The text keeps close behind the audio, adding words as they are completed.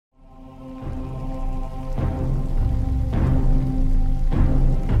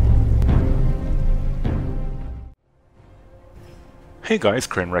Hey guys,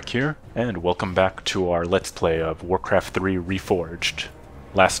 Cranewreck here, and welcome back to our Let's Play of Warcraft 3 Reforged.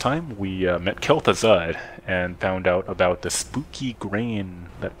 Last time we met Kel'Thuzad and found out about the spooky grain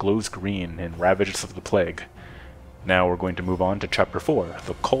that glows green in Ravages of the Plague. Now we're going to move on to Chapter 4,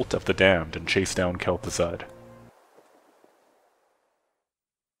 the Cult of the Damned, and chase down Kel'Thuzad.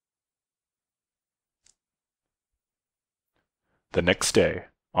 The next day,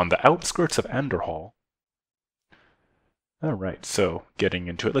 on the outskirts of Anderhall. Alright, so, getting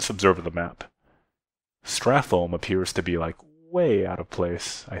into it, let's observe the map. Stratholme appears to be, like, way out of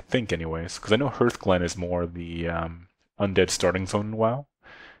place, I think anyways, because I know Hearthglen is more the undead starting zone in WoW.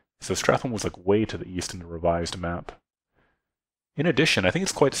 So Stratholme was, like, way to the east in the revised map. In addition, I think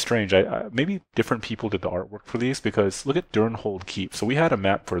it's quite strange, maybe different people did the artwork for these, because look at Durnhold Keep. So we had a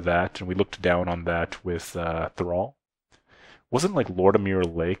map for that, and we looked down on that with Thrall. Wasn't, like, Lordamere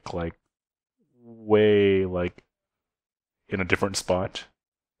Lake, like, way, like, in a different spot,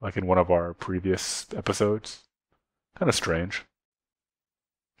 like in one of our previous episodes? Kind of strange.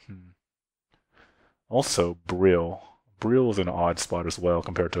 Also, Brill. Brill is an odd spot as well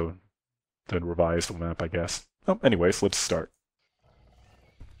compared to the revised map, I guess. Oh, anyways, let's start.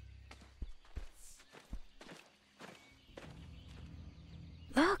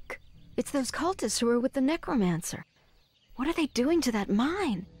 Look! It's those cultists who are with the necromancer. What are they doing to that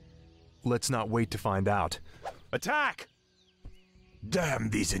mine? Let's not wait to find out. Attack! Damn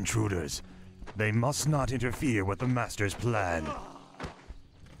these intruders! They must not interfere with the Master's plan.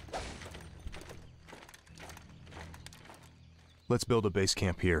 Let's build a base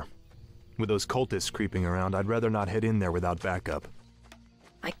camp here. With those cultists creeping around, I'd rather not head in there without backup.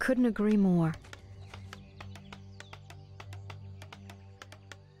 I couldn't agree more.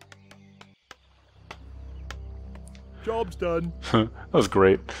 Job's done. That was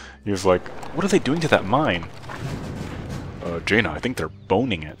great. He was like, what are they doing to that mine? Jaina, I think they're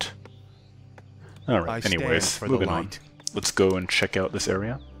boning it. Alright, anyways, moving on. Let's go and check out this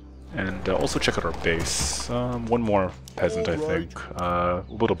area. And also check out our base. One more peasant, I think. A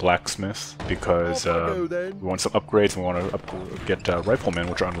little blacksmith, because we want some upgrades and we want to get riflemen,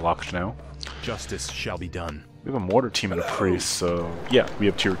 which are unlocked now. Justice shall be done. We have a mortar team and a priest, so yeah, we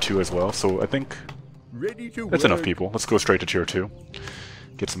have tier 2 as well, so I think that's enough people. Let's go straight to tier 2.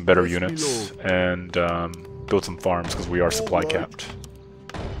 Get some better units, and build some farms, because we are supply capped.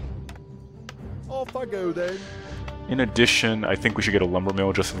 Off I go then. In addition, I think we should get a lumber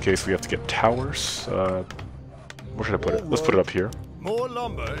mill just in case we have to get towers. Where should I put it? Let's put it up here. More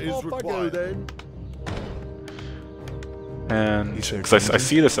lumber is required. Then. And because I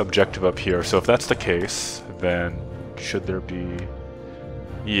see this objective up here, so if that's the case, then should there be...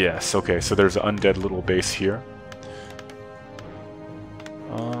 Yes, okay, so there's an undead little base here.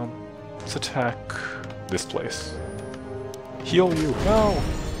 Let's attack this place. Heal you! No!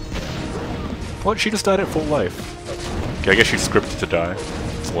 What? She just died at full life. Okay, I guess she's scripted to die.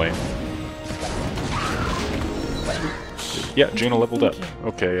 It's lame. Yeah, Jaina leveled up.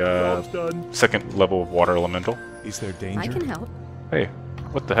 Okay, second level of water elemental. Is there danger? I can help. Hey,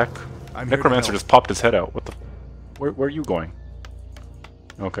 what the heck? Necromancer just popped his head out. What the... Where are you going?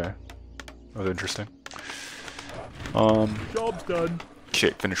 Okay. That was interesting. Job's done.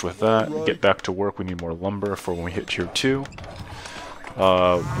 Okay, finish with that. Get back to work. We need more lumber for when we hit tier 2.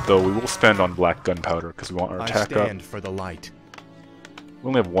 Though we will spend on black gunpowder because we want our attack up. For the light. We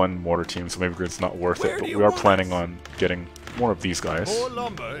only have one mortar team, so maybe it's not worth it, but we are planning on getting more of these guys. More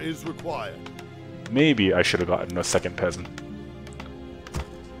lumber is required. Maybe I should have gotten a second peasant.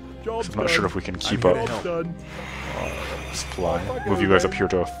 I'm not sure if we can keep up supply. Move you guys up here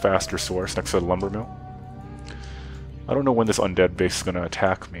to a faster source next to the lumber mill. I don't know when this undead base is going to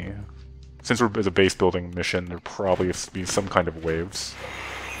attack me. Since we're a base building mission, there probably be some kind of waves.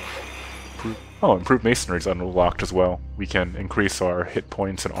 Improved masonry is unlocked as well. We can increase our hit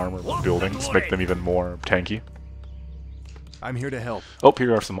points and armor buildings, make them even more tanky. I'm here to help. Oh,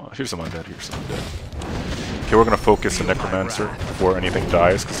 here's some undead. Here's some undead. Okay, we're gonna focus the necromancer before anything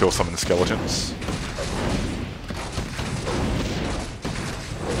dies, because he'll summon the skeletons.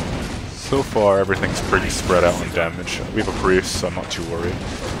 So far, everything's pretty spread out on damage. We have a priest, so I'm not too worried.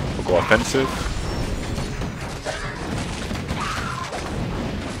 We'll go offensive.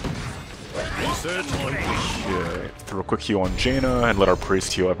 Okay, throw a quick heal on Jaina and let our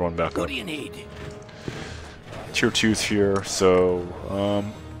priest heal everyone back up. Tier 2's here, so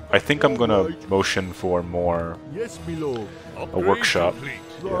I think I'm gonna motion for more a workshop.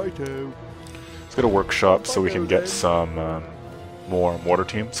 Yeah. Let's get a workshop so we can get some more mortar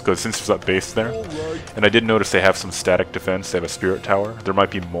teams, because since there's that base there, and I did notice they have some static defense, they have a spirit tower, there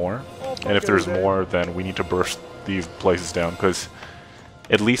might be more, and if there's more, then we need to burst these places down, because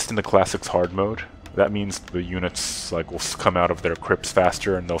At least in the Classics hard mode. That means the units like will come out of their crypts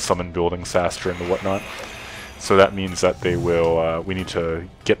faster and they'll summon buildings faster and whatnot. So that means that they will. We need to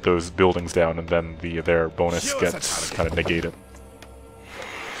get those buildings down, and then their bonus gets kind of negated.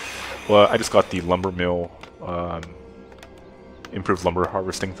 Well, I just got the lumber mill, improved lumber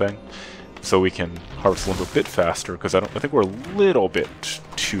harvesting thing, so we can harvest lumber a bit faster. Because I think we're a little bit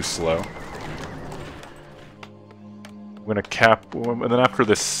too slow. We're gonna cap, and then after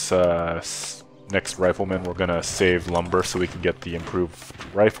this next rifleman, we're gonna save lumber so we can get the improved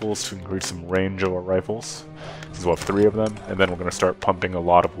rifles to increase some range of our rifles. Since we'll have 3 of them, and then we're gonna start pumping a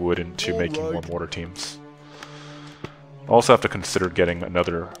lot of wood into making more mortar teams. Also have to consider getting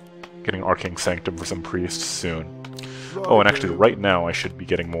Arcane Sanctum for some priests soon. Oh, and actually, right now I should be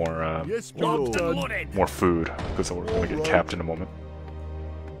getting more more food because we're gonna get capped in a moment.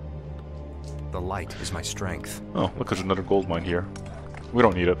 The light is my strength. Oh, look, there's another gold mine here. We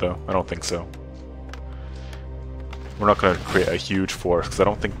don't need it though. I don't think so. We're not going to create a huge force because I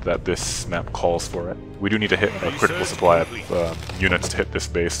don't think that this map calls for it. We do need to hit a critical supply of units to hit this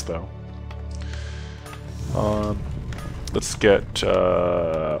base though. Let's get...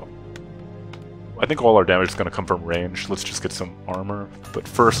 I think all our damage is going to come from range. Let's just get some armor. But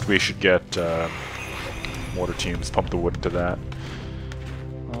first we should get mortar teams, pump the wood into that.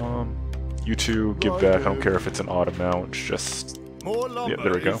 You two, give back. I don't care if it's an odd amount, just... Yeah,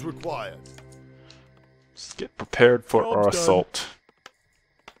 there we go. Let's get prepared for our assault.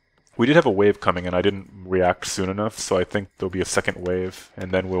 We did have a wave coming and I didn't react soon enough, so I think there'll be a second wave,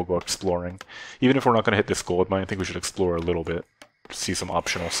 and then we'll go exploring. Even if we're not going to hit this gold mine, I think we should explore a little bit, see some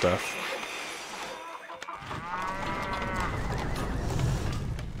optional stuff.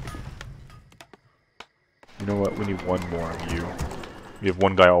 You know what, we need one more of you. We have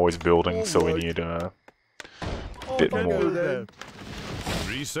one guy always building, so we need a bit more.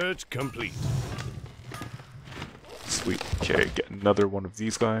 Research complete. Sweet. Okay, get another one of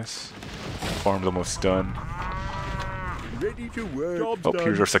these guys. Farm's almost done. Ready to work. Oh,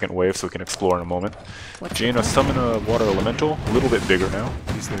 here's our second wave, so we can explore in a moment. Jaina, summon a water elemental, a little bit bigger now.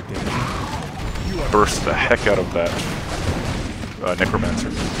 Burst the heck out of that necromancer.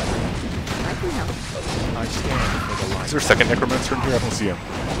 Is there a second necromancer in here? I don't see him.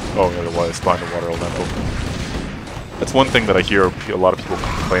 Oh, yeah, there was, behind the water elemental. That's one thing that I hear a lot of people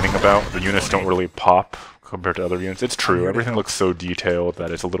complaining about. The units don't really pop compared to other units. It's true, everything looks so detailed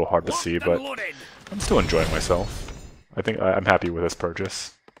that it's a little hard to see, but I'm still enjoying myself. I think I'm happy with this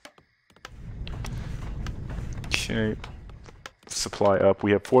purchase. Okay. Supply up.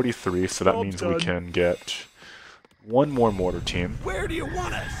 We have 43, so that means we can get one more mortar team. Where do you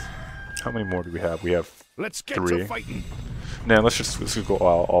want us? How many more do we have? We have 3. Let's get to fighting. Nah, let's just go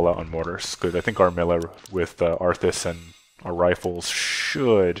all out on mortars, because I think our melee with Arthas and our rifles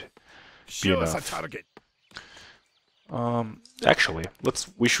should be enough. Us a target. Actually,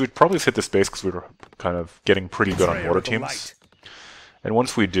 we should probably hit this base because we're kind of getting pretty good on mortar teams. And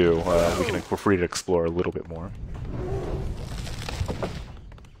once we do, we're free to explore a little bit more.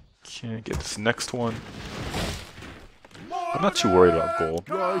 Okay, get this next one. I'm not too worried about gold.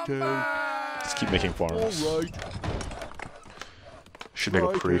 Let's keep making farms. Should make a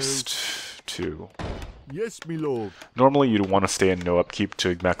priest too. Yes, my lord. Normally you'd want to stay in no upkeep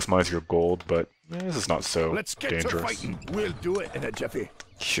to maximize your gold, but this is not so Let's get dangerous. To fighting. We'll do it in a jiffy.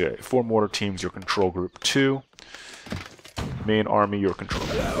 Okay, 4 mortar teams, your control group 2. Main army, your control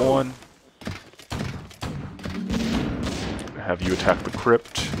group 1. Have you attack the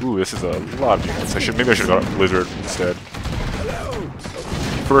crypt. Ooh, this is a lot of units. Maybe I should have got a blizzard instead.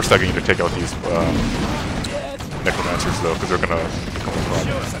 First, I need to take out these necromancers though, because they're gonna become a problem.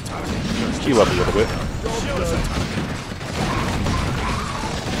 Heal up a little bit.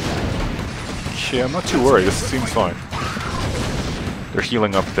 Okay, I'm not too worried. This seems fine. They're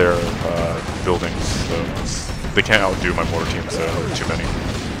healing up their buildings, so they can't outdo my mortar team, so too many.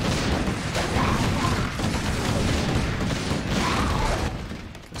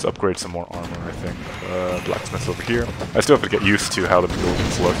 Let's upgrade some more armor, I think. Blacksmith's over here. I still have to get used to how the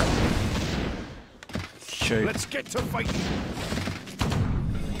buildings look. Okay. Let's get to fighting.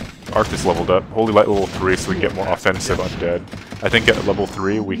 Arthas leveled up. Holy Light level 3, so we can get more offensive undead. I think at level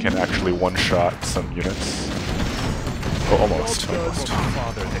 3 we can actually one-shot some units. Oh, almost.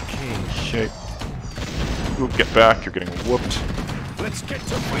 Okay. Ooh, get back, you're getting whooped. Let's get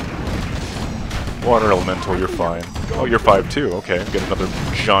to fighting. Water Elemental, you're fine. Oh, you're 5 too, okay. Get another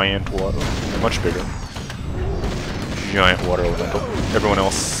giant water, much bigger. Giant Water Elemental. Everyone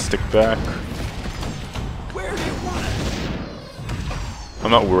else stick back. I'm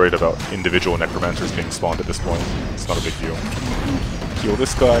not worried about individual necromancers being spawned at this point. It's not a big deal. Heal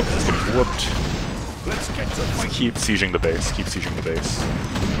this guy, he's getting whooped. Just keep sieging the base, keep sieging the base.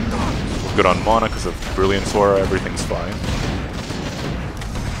 We're good on mana because of Brilliance Aura, everything's fine.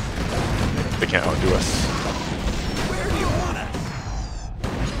 They can't outdo us.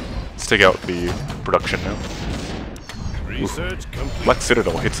 Let's take out the production now. Black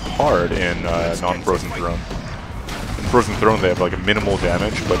Citadel hits hard in non-Frozen Throne. In Frozen Throne they have like a minimal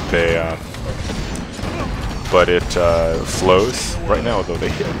damage, but it slows. Right now though, they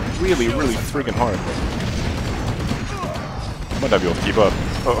hit really, really friggin' hard. Might not be able to keep up.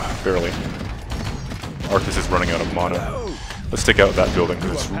 Oh, barely. Arthas is running out of mana. Let's take out that building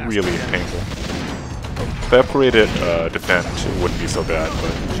because it's really painful. If I upgrade it, defend, it wouldn't be so bad,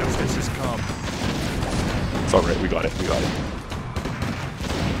 but Justice has come. it's alright, we got it, we got it.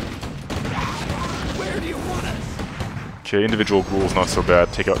 Where do you want us? Okay, individual ghouls not so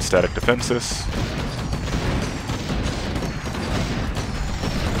bad. Take out static defenses.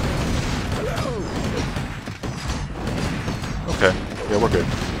 Okay, yeah, we're good.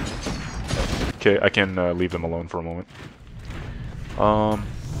 Okay, I can leave them alone for a moment.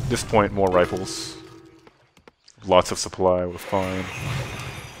 This point, more rifles. Lots of supply, we're fine.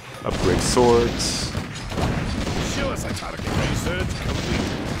 Upgrade swords.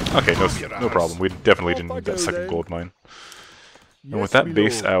 Okay, no problem. We definitely didn't need that second gold mine. And with that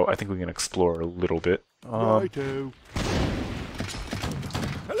base out, I think we can explore a little bit. Righto.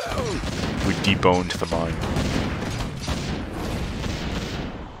 We deboned the mine.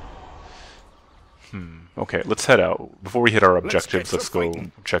 Okay, let's head out. Before we hit our objectives, let's go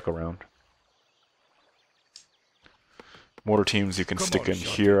check around. Mortar teams you can stick in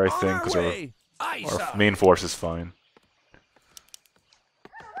here, I think, because our main force is fine.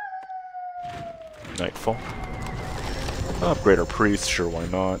 Nightfall. Upgrade our priest, sure, why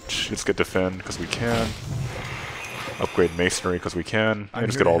not? Let's get defend, because we can. Upgrade masonry, because we can. And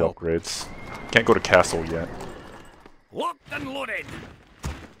just get all the upgrades. Can't go to castle yet. Locked and loaded.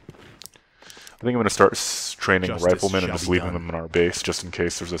 I think I'm going to start training riflemen and just leaving them in our base, just in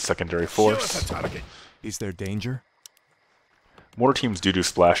case there's a secondary force. Is there danger? Mortar teams do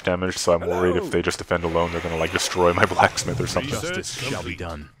splash damage, so I'm worried if they just defend alone, they're going to like destroy my blacksmith or something. Justice shall be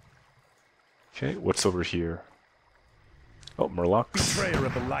done. Okay, what's over here? Oh, Murlocs. Betrayer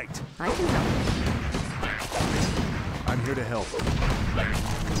of the light. I can help. I'm here to help.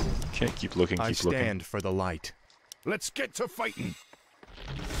 Okay, keep looking, I keep looking. stand for the light. Let's get to fighting.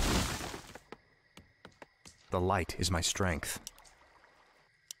 The light is my strength.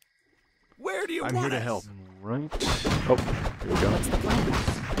 Where do you I'm here to help. Right. Oh, here we go. What's the plan?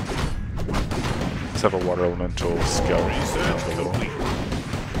 Let's have a water elemental scout down a little.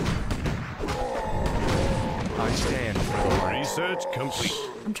 I stand for the light. Research complete.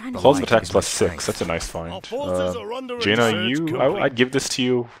 I'm trying to Claws of light attack is my plus strength. 6, that's a nice find. forces are under Jaina, research I'd give this to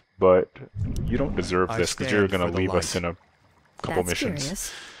you, but you don't deserve I this because you're stand going for to the leave us light. in a couple That's missions.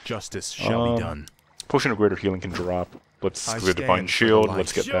 curious. Justice shall be done. Potion of Greater Healing can drop. Let's I go to Divine stand for Shield, the light.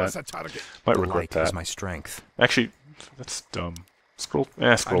 let's get Show us a that. target. Might The regret light that. is my strength. Actually, that's dumb. Scroll,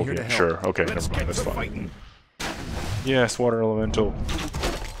 scroll here to here, help. sure. Okay, Let's never mind, get that's to fine. fighting. Yes, Water Elemental.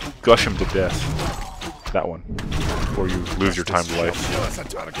 Gush him to death. That one. Before you lose your time to life. Show us a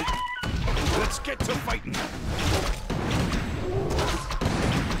target. Let's get to fighting.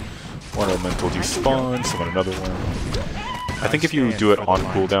 Water Elemental despawn, summon another one. I think if you do it on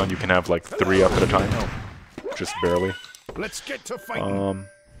cooldown, you can have like 3 up at a time. Just barely. Let's get to fighting.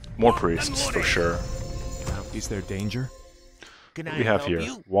 More priests, for sure. Is there danger? What do we have here?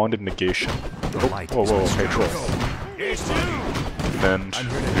 Wand of Negation. The light Whoa, is whoa, my okay, strength. troll. Yes, you. Defend,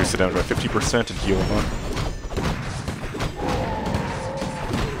 reduce it down to 50% and heal him up.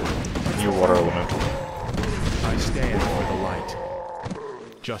 New Water Elemental. I stand for the light.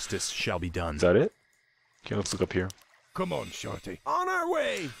 Justice shall be done. Is that it? Okay, let's look up here. Come on, Shorty. On our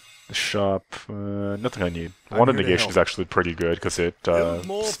way. The shop, nothing I need. I'm Wand of here to Negation help. is actually pretty good because it Build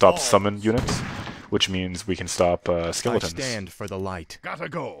more stops bombs. summon units, which means we can stop I skeletons. stand for the light. Gotta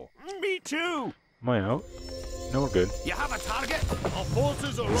go. Me too. Am I out? No, we're good. You have a target? Our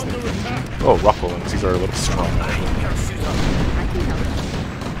forces are under attack. Oh, rock golems. These are a little strong. Your scissor. I can help.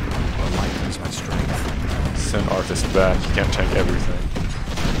 The light is my strength. Send Arthas back. He can't tank everything.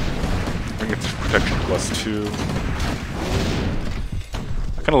 Bring it to protection +2.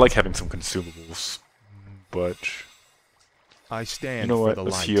 I kind of like having some consumables, but I you stand know for what? the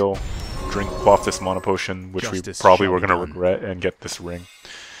Let's light. heal. Drink off this mana potion, which Justice we probably shall were be going to done. regret, and get this ring.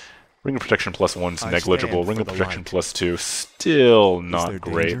 Ring of protection +1's I negligible. stand Ring for of the protection light. +2 still there not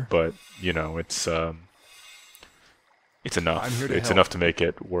great, danger? but you know it's enough. I'm here to It's help. enough to make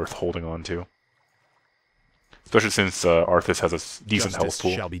it worth holding on to. Especially since Arthas has a decent health Justice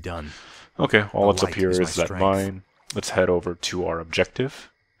pool. shall be done. Okay, all The that's up light here is my is that strength. mine. Let's head over to our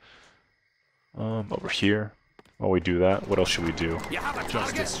objective. Over here. While we do that, what else should we do? You have a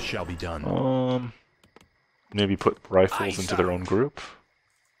target. Justice shall be done. Maybe put rifles Aye, into their sir. own group.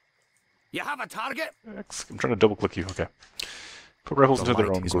 You have a target. I'm trying to double click you. Okay. Put rifles The into their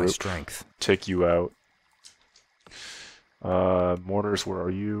light own is my group. strength. Take you out. Mortars, where are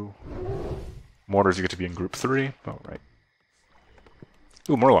you? Mortars, you get to be in group 3. Alright.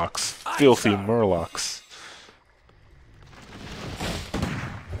 Ooh, Murlocs. Filthy Murlocs.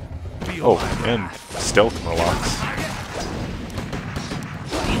 Oh, and stealth Murlocs.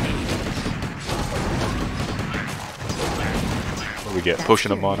 What do we get?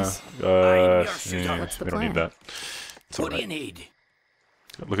 Potion of mana. Yeah, What's the we don't need plan? that. It's What do you alright. need?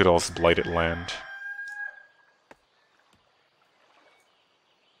 Look at all this blighted land.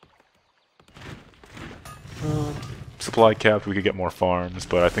 Supply cap, we could get more farms,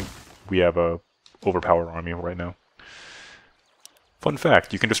 but I think we have a overpowered army right now. Fun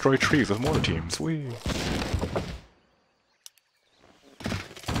fact, you can destroy trees with mortar teams. Whee!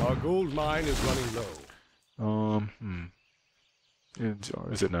 Our gold mine is running low.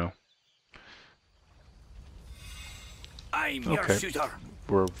 Is it now? I'm your Okay. shooter.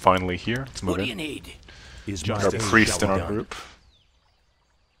 We're finally here. Let's move What do you in. need? Is Our justice priest shall in be our done. group.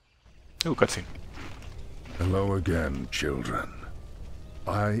 Ooh, cutscene. Hello again, children.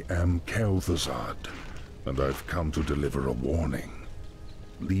 I am Kel'Thuzad, and I've come to deliver a warning.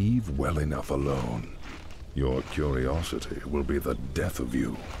 Leave well enough alone. Your curiosity will be the death of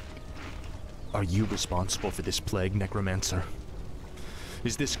you. Are you responsible for this plague, Necromancer?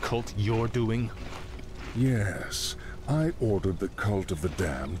 Is this cult your doing? Yes, I ordered the Cult of the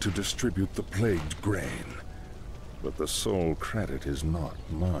Damned to distribute the plagued grain. But the sole credit is not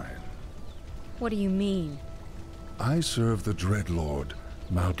mine. What do you mean? I serve the Dreadlord,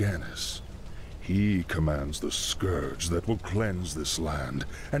 Mal'Ganis. He commands the scourge that will cleanse this land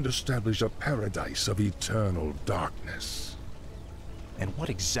and establish a paradise of eternal darkness. And what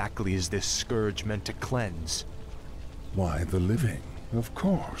exactly is this scourge meant to cleanse? Why, the living, of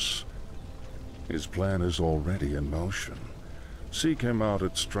course. His plan is already in motion. Seek him out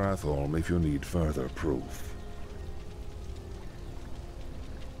at Stratholme if you need further proof.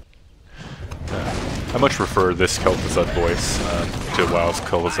 I much prefer this Kel'Thuzad voice to WoW's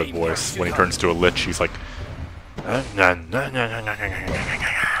Kel'Thuzad voice. When he turns to a Lich, he's like...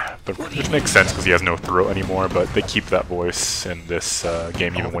 But which makes sense because he has no throat anymore, but they keep that voice in this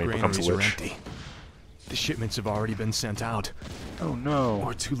game even All the when he becomes a granaries are Lich. empty. The shipments have already been sent out. Oh no.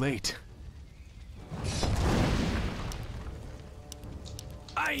 Or too late.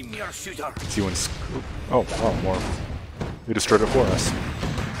 I'm your shooter. See when... Oh, wow, more. They destroyed it for us.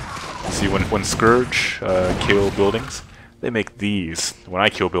 See, when Scourge kill buildings, they make these. When I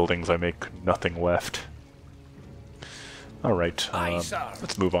kill buildings, I make nothing left. Alright,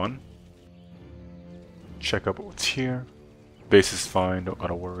 let's move on. Check out what's here. Base is fine, don't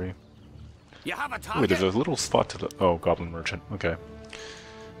gotta worry. You have a Wait, target. there's a little spot to the... Oh, Goblin Merchant, okay.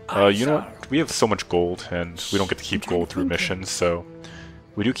 Aye, You know sir. what? We have so much gold, and we don't get to keep gold through missions, so...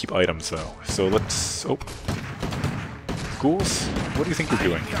 We do keep items, though. So let's... Oh. Ghouls? What do you think you're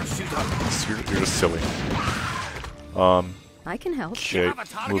doing? Your shooter. You're just silly. I can help. Okay, have a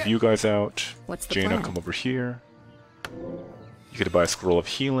target? move you guys out. What's the Jaina, plan? come over here. You get to buy a Scroll of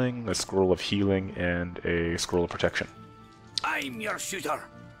Healing, a Scroll of Healing, and a Scroll of Protection. I'm your shooter.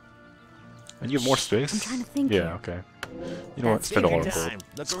 And you have more space? I'm trying to think Yeah, here. okay. You know what? That's Spend all our taking gold. time.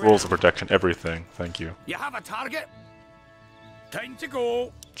 Look Scrolls of around. Protection, everything. Thank you. You have a target. Time to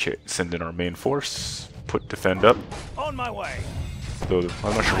go. Okay, send in our main force. Put Defend up. On my way. Though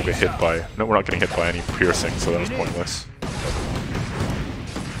I'm not sure we'll get hit by... No, we're not getting hit by any piercing, so that was pointless.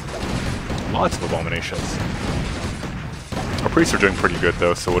 Lots of abominations. Our priests are doing pretty good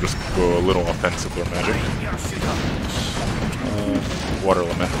though, so we'll just go a little offensive with our magic. I'm your shooter. Water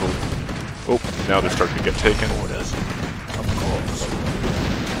elemental. Oh, now they're starting to get taken.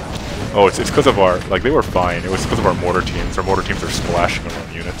 Oh, it's because of our... Like, they were fine. It was because of our mortar teams. Our mortar teams are splashing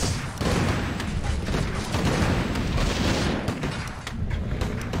around units.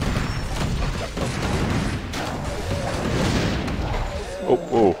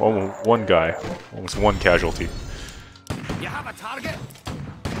 Oh, one guy. Almost one casualty. You have a target.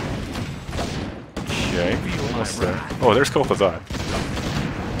 Okay, almost there. Oh, there's Kel'Thuzad.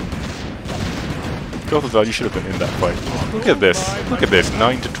 Kel'Thuzad, you should have been in that fight. Look at this. Look at this.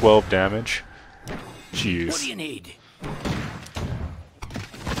 9 to 12 damage. What do Jeez. you need?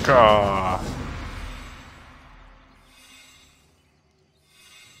 Gah.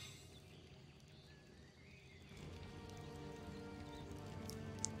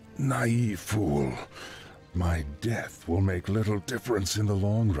 Naive fool. My death will make little difference in the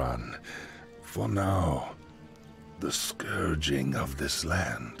long run. For now, the scourging of this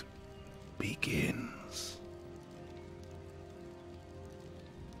land begins.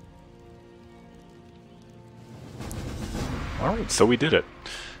 Alright, so we did it.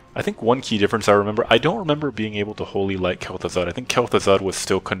 I think one key difference I remember, I don't remember being able to holy light Kel'Thuzad. I think Kel'Thuzad was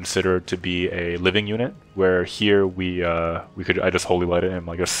still considered to be a living unit, where here I just holy lighted him,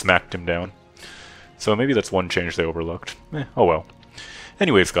 like just smacked him down. So maybe that's one change they overlooked. Oh well.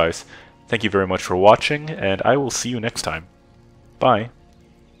 Anyways guys, thank you very much for watching, and I will see you next time. Bye.